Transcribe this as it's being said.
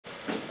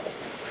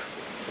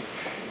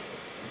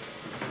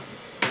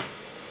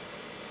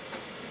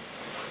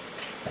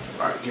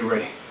Alright, get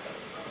ready.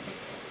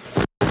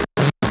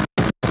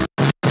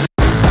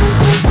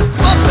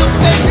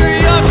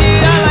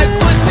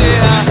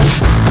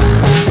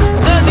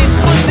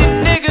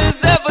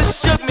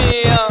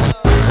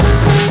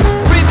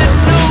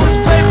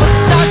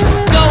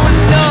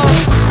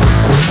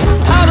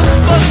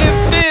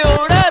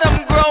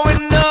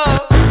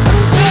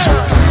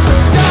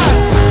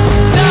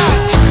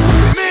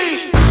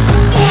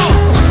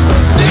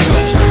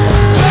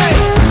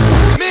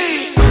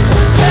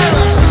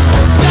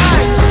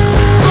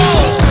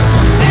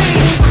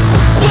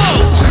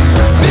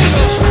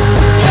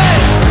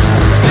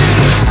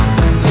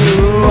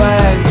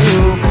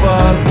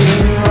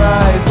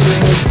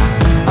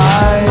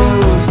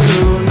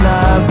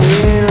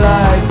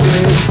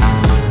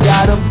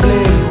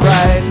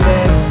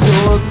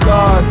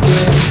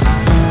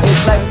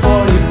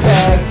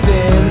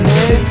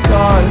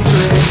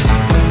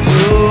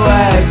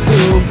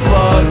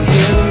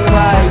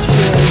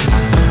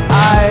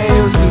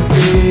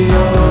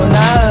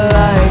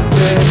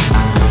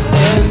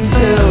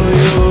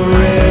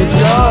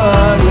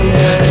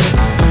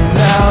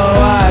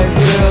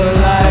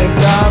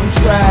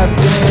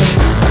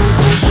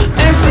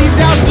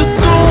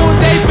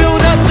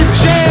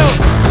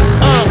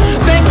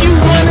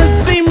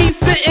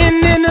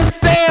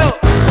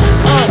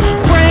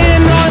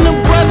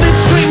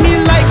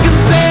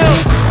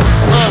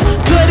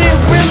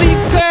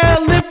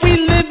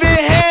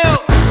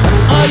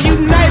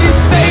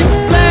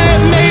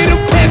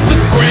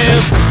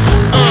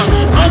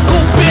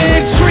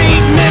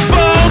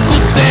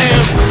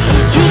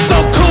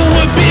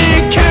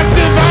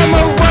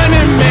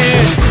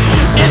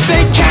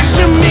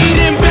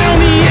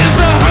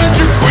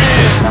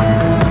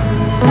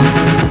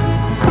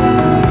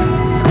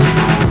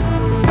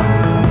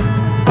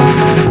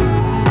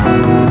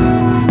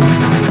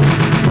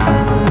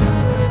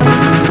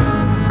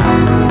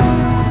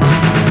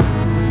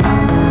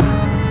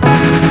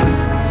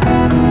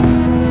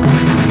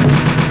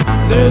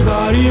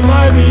 Everybody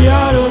might be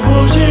out of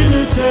bullshit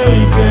to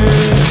take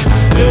it.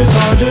 It's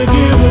hard to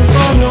give a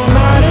fuck no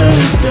matter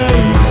the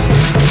stakes.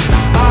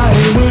 I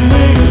hate when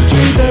niggas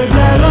treat their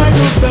black like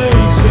a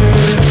face,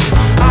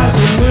 yeah. I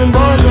see them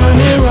boys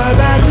running right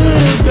back to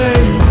the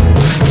bait.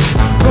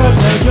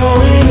 Protect your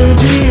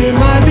energy, it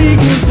might be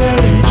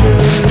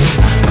contagious.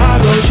 I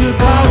go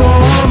Chicago,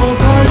 I'ma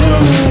purge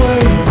them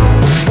away.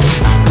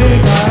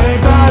 Think I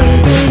ain't got it,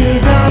 then you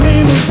got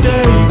me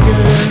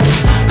mistaken.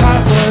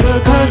 Half of the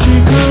country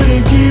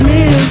couldn't keep me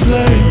in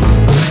place.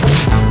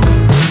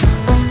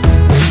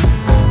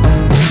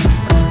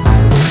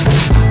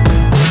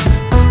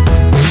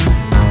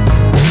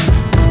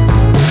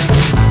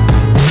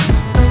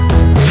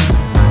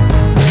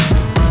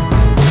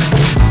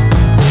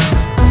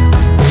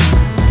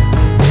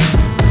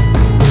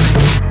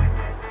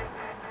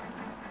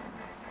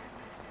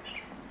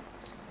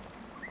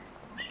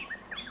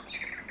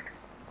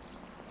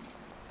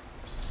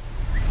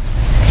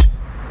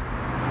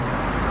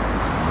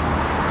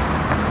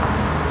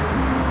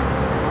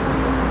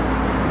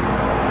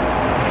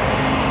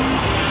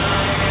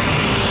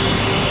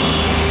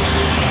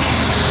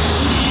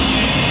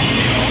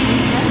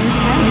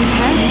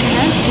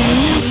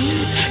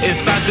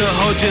 If I could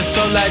hold your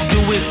soul, I'd do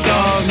it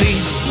softly.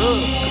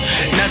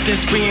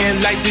 Nothing's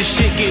freeing like this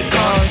shit get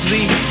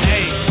costly.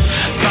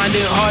 Find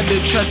it hard to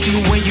trust you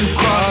when you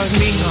cross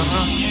me.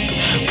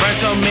 Burn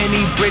so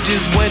many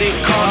bridges, what it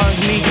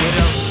cost me.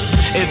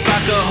 If I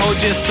could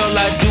hold your soul,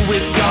 I'd do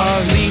it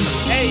softly.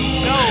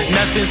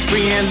 Nothing's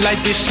freeing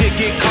like this shit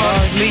get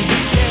costly.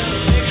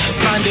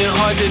 Find it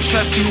hard to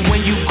trust you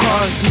when you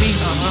cross me.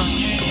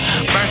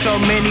 Burn so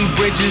many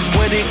bridges,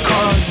 what it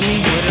cost me.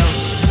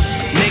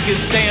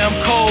 Niggas say I'm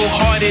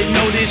cold-hearted,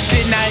 know this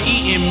shit not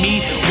eating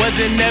me.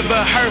 Wasn't never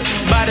hurt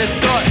by the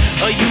thought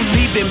of you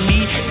leaving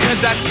me.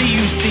 Cause I see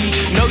you see,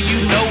 know you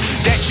know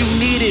that you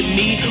needed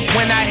me.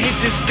 When I hit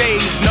the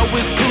stage, know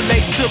it's too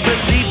late to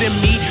believe in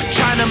me.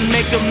 Tryna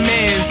make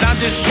amends, I'm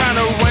just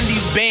tryna run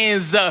these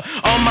bands up.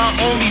 All my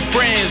only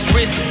friends,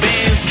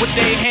 wristbands with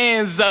their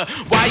hands up.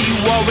 Why you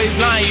always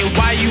lying?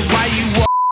 Why you